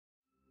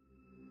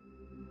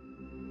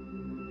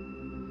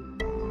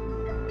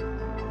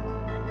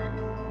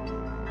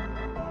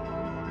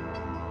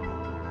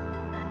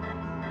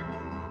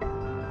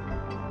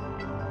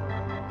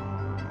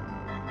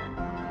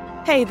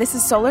Hey, this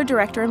is Solar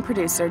Director and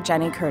Producer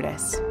Jenny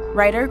Curtis.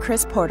 Writer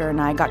Chris Porter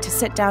and I got to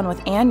sit down with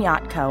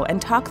Yatco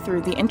and talk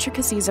through the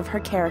intricacies of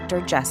her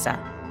character, Jessa.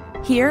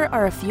 Here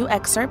are a few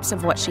excerpts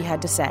of what she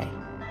had to say.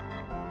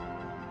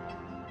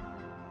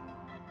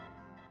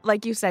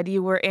 Like you said,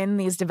 you were in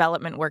these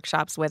development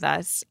workshops with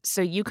us,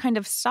 so you kind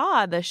of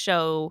saw the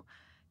show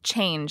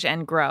change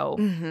and grow.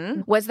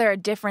 Mm-hmm. Was there a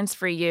difference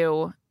for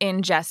you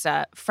in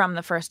Jessa from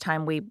the first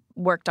time we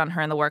worked on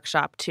her in the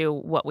workshop to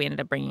what we ended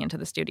up bringing into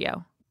the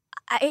studio?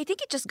 I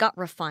think it just got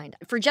refined.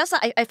 For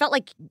Jessa, I felt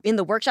like in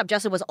the workshop,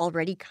 Jessa was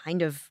already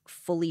kind of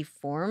fully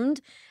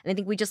formed. And I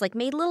think we just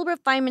made little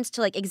refinements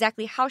to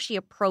exactly how she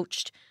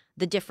approached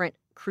the different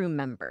crew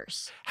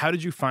members. How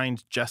did you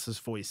find Jessa's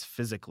voice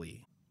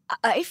physically?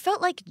 I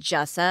felt like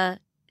Jessa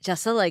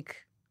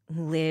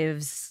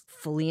lives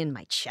fully in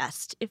my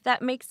chest, if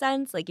that makes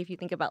sense. If you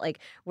think about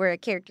where a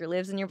character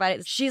lives in your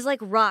body, she's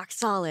rock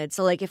solid.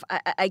 So if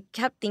I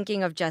kept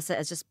thinking of Jessa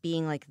as just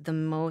being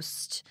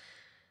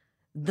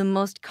the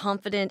most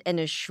confident and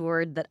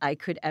assured that I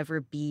could ever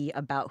be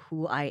about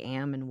who I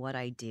am and what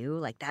I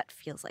do. That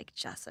feels like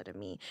Jessa to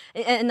me.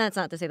 And that's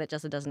not to say that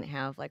Jessa doesn't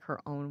have her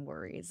own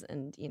worries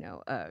and,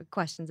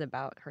 questions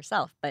about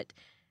herself, but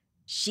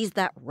she's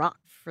that rock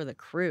for the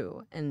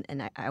crew.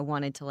 And I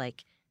wanted to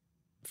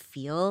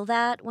feel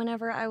that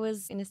whenever I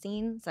was in a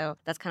scene. So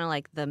that's kind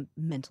of the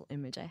mental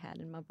image I had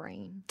in my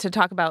brain. To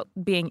talk about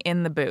being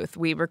in the booth,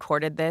 we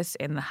recorded this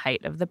in the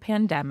height of the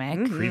pandemic.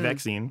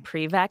 Mm-hmm.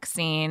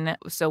 Pre-vaccine.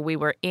 So we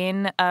were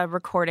in a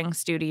recording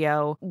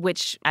studio,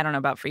 which I don't know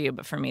about for you,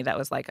 but for me, that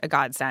was a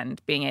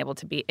godsend, being able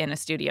to be in a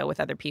studio with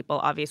other people.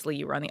 Obviously,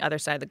 you were on the other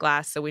side of the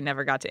glass, so we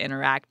never got to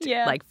interact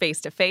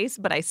face to face,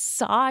 but I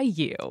saw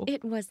you.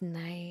 It was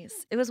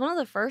nice. It was one of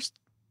the first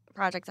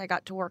projects I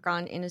got to work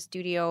on in a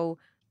studio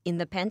in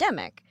the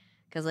pandemic,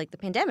 because the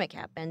pandemic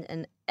happened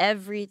and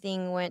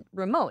everything went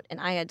remote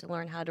and I had to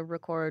learn how to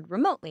record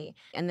remotely.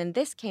 And then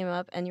this came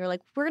up and you were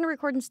like, we're going to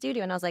record in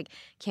studio. And I was like,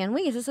 can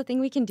we? Is this a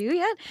thing we can do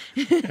yet?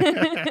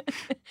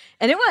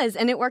 And it was,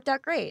 and it worked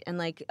out great.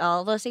 And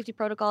all the safety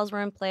protocols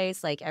were in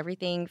place.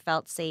 Everything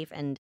felt safe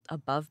and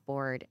above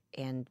board,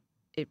 and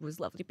it was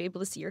lovely to be able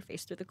to see your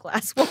face through the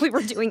glass while we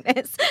were doing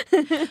this.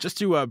 Just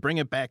to bring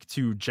it back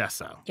to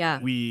Jessa.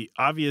 Yeah. We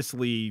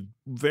obviously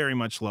very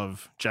much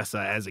love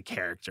Jessa as a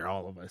character,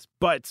 all of us.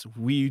 But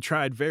we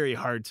tried very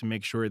hard to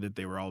make sure that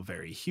they were all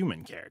very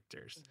human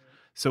characters. Mm-hmm.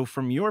 So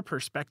from your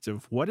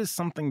perspective, what is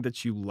something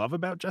that you love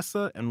about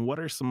Jessa, and what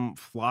are some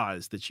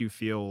flaws that you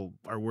feel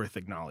are worth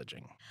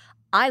acknowledging?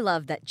 I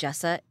love that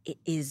Jessa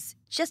is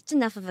just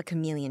enough of a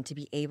chameleon to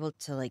be able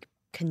to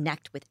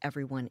connect with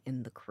everyone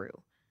in the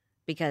crew.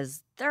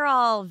 Because they're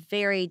all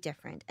very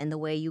different, and the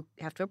way you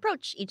have to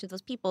approach each of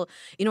those people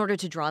in order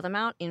to draw them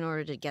out, in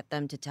order to get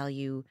them to tell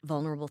you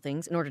vulnerable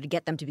things, in order to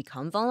get them to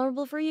become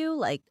vulnerable for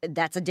you,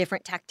 that's a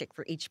different tactic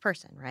for each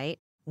person, right?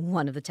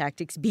 One of the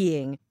tactics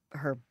being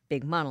her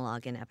big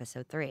monologue in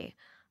episode 3,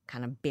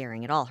 kind of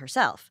bearing it all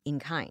herself in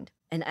kind.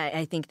 And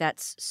I think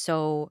that's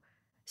so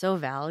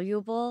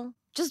valuable.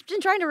 Just in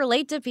trying to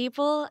relate to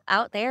people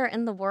out there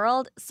in the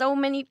world, so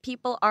many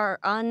people are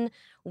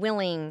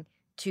unwilling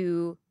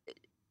to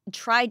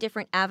try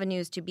different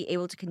avenues to be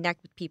able to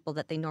connect with people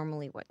that they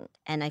normally wouldn't.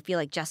 And I feel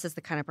like Jess is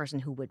the kind of person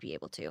who would be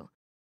able to.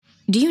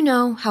 Do you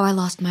know how I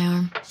lost my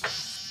arm?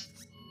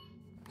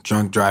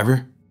 Drunk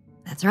driver?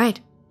 That's right.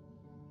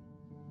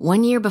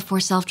 1 year before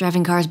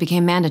self-driving cars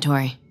became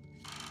mandatory.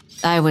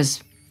 I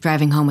was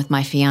driving home with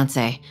my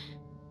fiancé.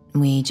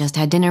 We just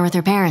had dinner with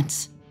her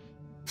parents.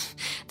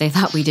 They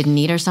thought we didn't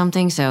eat or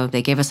something, so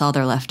they gave us all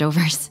their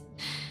leftovers.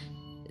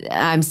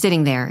 I'm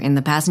sitting there in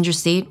the passenger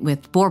seat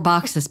with 4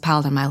 boxes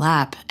piled on my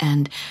lap,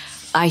 and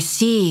I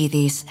see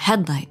these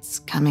headlights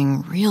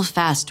coming real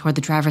fast toward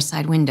the driver's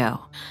side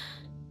window.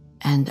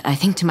 And I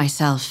think to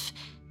myself,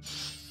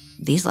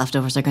 these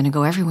leftovers are going to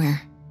go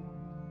everywhere.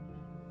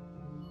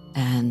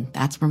 And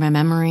that's where my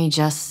memory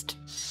just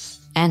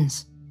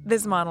ends.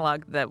 This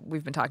monologue that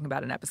we've been talking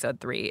about in episode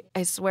 3,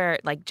 I swear,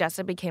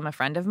 Jessa became a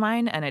friend of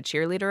mine and a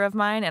cheerleader of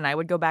mine, and I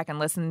would go back and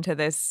listen to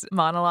this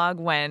monologue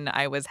when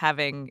I was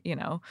having,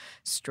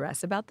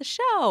 stress about the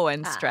show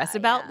and stress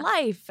about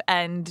life.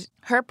 And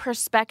her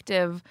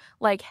perspective,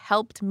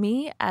 helped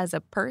me as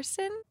a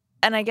person.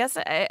 And I guess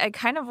I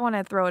kind of want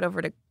to throw it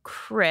over to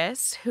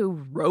Chris, who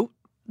wrote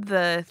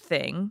the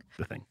thing.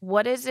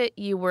 What is it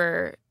you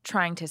were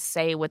trying to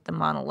say with the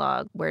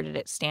monologue? Where did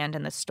it stand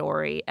in the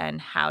story,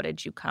 and how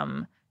did you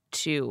come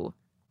to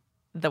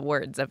the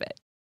words of it?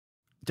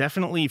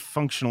 Definitely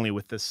functionally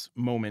with this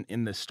moment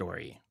in this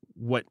story,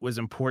 what was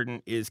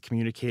important is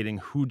communicating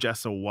who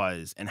Jessa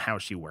was and how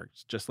she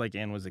worked. Just like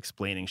Anne was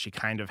explaining, she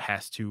kind of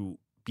has to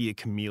be a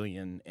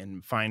chameleon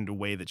and find a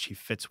way that she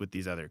fits with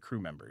these other crew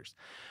members.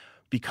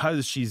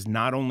 Because she's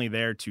not only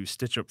there to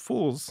stitch up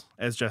fools,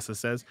 as Jessa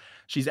says,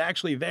 she's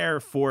actually there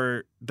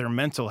for their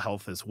mental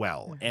health as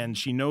well. Mm-hmm. And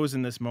she knows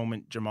in this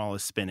moment Jamal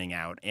is spinning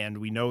out. And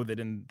we know that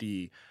in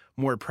the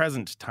more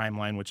present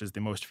timeline, which is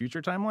the most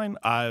future timeline,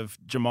 of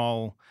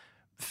Jamal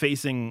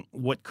facing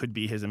what could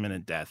be his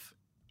imminent death,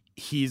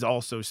 he's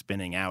also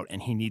spinning out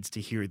and he needs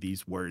to hear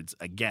these words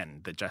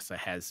again that Jessa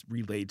has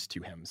relayed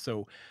to him.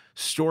 So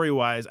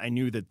story-wise, I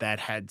knew that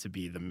had to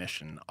be the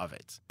mission of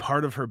it.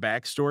 Part of her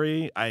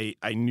backstory, I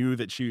knew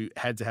that she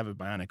had to have a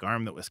bionic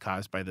arm that was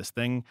caused by this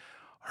thing.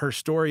 Her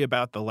story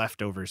about the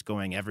leftovers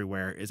going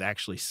everywhere is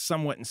actually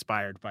somewhat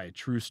inspired by a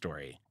true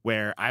story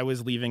where I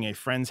was leaving a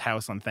friend's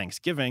house on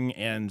Thanksgiving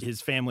and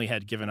his family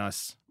had given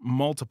us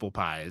multiple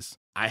pies.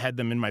 I had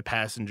them in my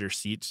passenger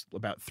seat,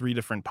 about 3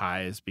 different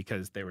pies,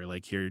 because they were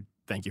like, here,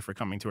 thank you for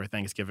coming to our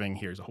Thanksgiving.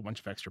 Here's a whole bunch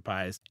of extra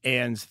pies.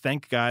 And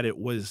thank God it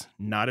was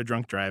not a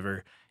drunk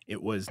driver.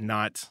 It was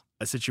not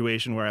a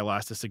situation where I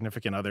lost a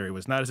significant other. It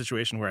was not a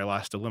situation where I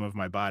lost a limb of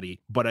my body.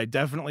 But I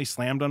definitely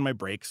slammed on my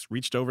brakes,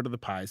 reached over to the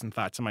pies, and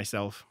thought to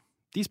myself,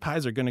 these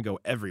pies are going to go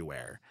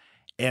everywhere.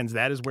 And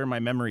that is where my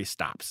memory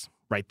stops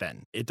right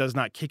then. It does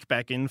not kick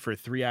back in for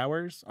 3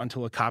 hours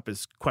until a cop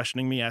is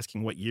questioning me,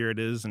 asking what year it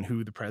is and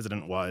who the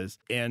president was.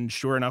 And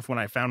sure enough, when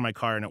I found my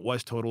car and it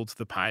was totaled,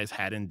 the pies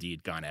had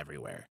indeed gone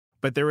everywhere.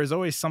 But there was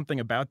always something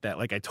about that.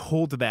 Like I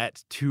told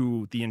that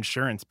to the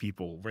insurance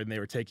people when they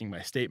were taking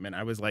my statement.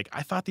 I was like,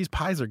 I thought these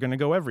pies are going to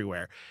go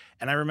everywhere.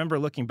 And I remember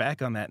looking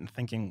back on that and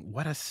thinking,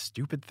 what a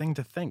stupid thing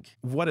to think.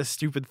 What a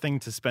stupid thing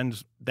to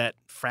spend that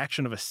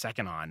fraction of a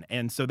second on.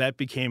 And so that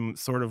became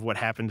sort of what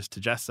happened to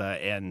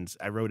Jessa. And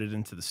I wrote it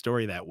into the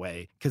story that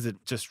way because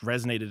it just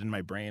resonated in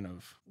my brain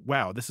of,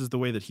 wow, this is the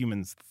way that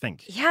humans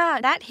think. Yeah,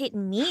 that hit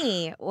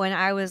me when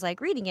I was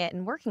like reading it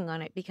and working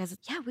on it because,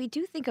 yeah, we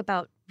do think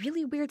about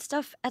really weird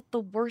stuff at the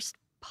worst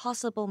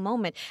possible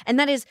moment. And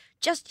that is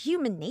just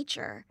human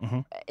nature. Mm-hmm.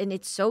 And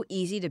it's so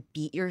easy to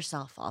beat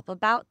yourself up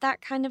about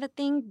that kind of a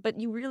thing, but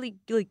you really,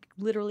 like,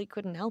 literally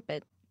couldn't help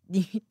it.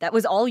 That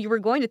was all you were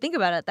going to think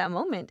about at that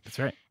moment. That's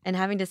right. And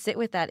having to sit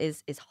with that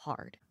is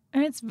hard.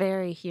 And it's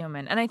very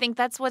human. And I think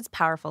that's what's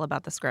powerful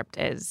about the script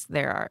is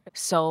there are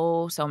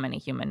so many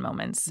human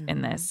moments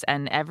in this.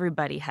 And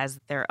everybody has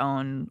their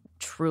own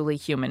truly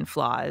human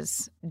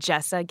flaws.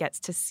 Jessa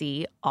gets to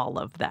see all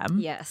of them.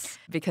 Yes.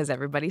 Because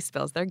everybody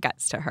spills their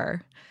guts to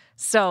her.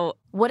 So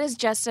what is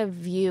Jessa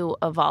view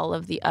of all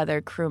of the other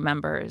crew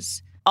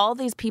members? All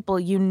these people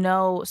you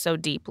know so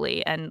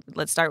deeply. And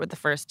let's start with the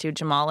first two,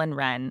 Jamal and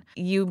Ren.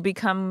 You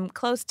become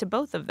close to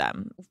both of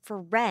them.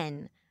 For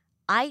Ren,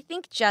 I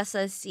think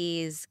Jessa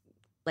sees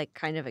like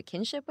kind of a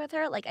kinship with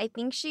her. Like I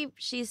think she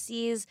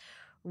sees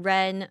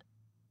Ren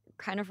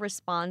kind of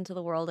respond to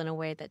the world in a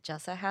way that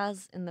Jessa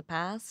has in the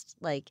past.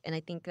 Like, and I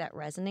think that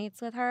resonates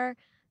with her.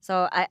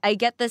 So I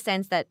get the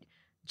sense that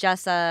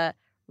Jessa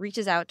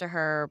reaches out to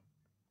her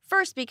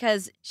first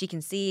because she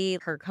can see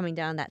her coming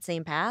down that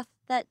same path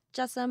that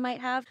Jessa might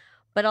have.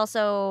 But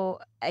also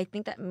I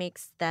think that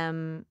makes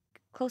them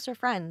closer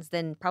friends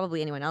than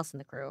probably anyone else in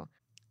the crew.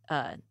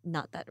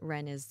 Not that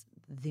Ren is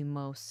the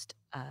most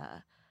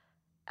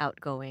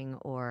outgoing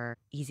or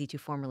easy to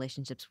form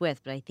relationships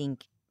with, but I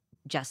think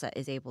Jessa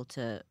is able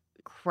to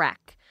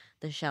crack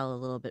the shell a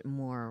little bit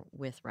more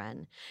with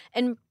Ren.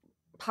 And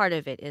part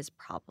of it is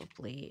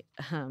probably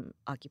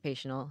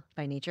occupational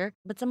by nature,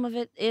 but some of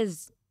it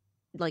is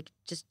like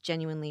just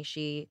genuinely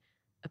she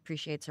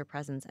appreciates her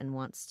presence and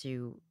wants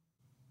to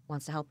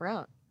help her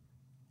out.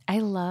 I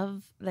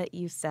love that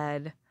you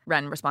said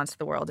Ren responds to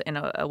the world in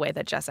a way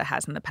that Jessa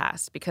has in the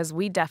past, because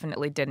we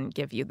definitely didn't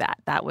give you that.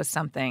 That was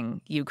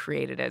something you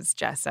created as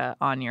Jessa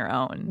on your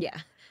own. Yeah.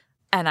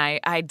 And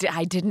I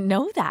didn't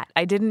know that.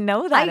 I didn't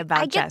know that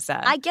about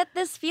Jessa. I get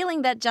this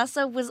feeling that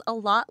Jessa was a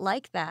lot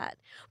like that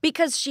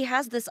because she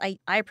has this, I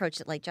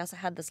approached it like Jessa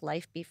had this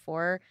life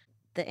before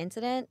the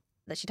incident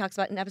that she talks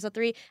about in episode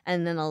 3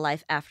 and then a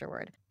life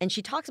afterward. And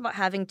she talks about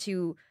having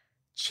to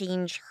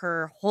change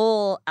her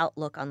whole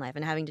outlook on life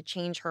and having to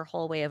change her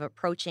whole way of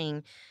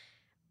approaching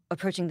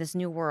this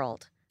new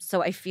world.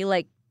 So I feel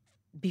like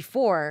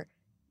before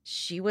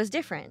she was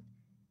different.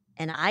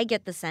 And I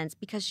get the sense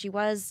because she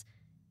was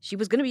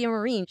going to be a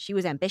Marine. She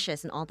was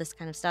ambitious and all this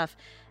kind of stuff.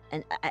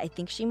 And I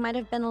think she might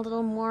have been a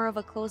little more of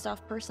a closed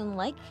off person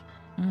like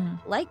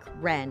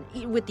Ren,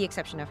 with the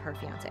exception of her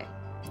fiance.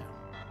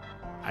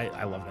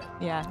 I love it.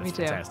 Yeah, That's me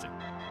too. Fantastic.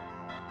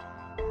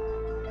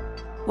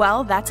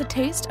 Well, that's a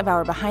taste of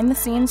our behind the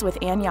scenes with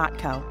Ann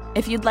Yatco.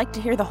 If you'd like to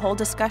hear the whole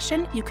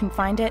discussion, you can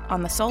find it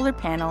on the solar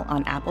panel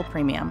on Apple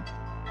Premium.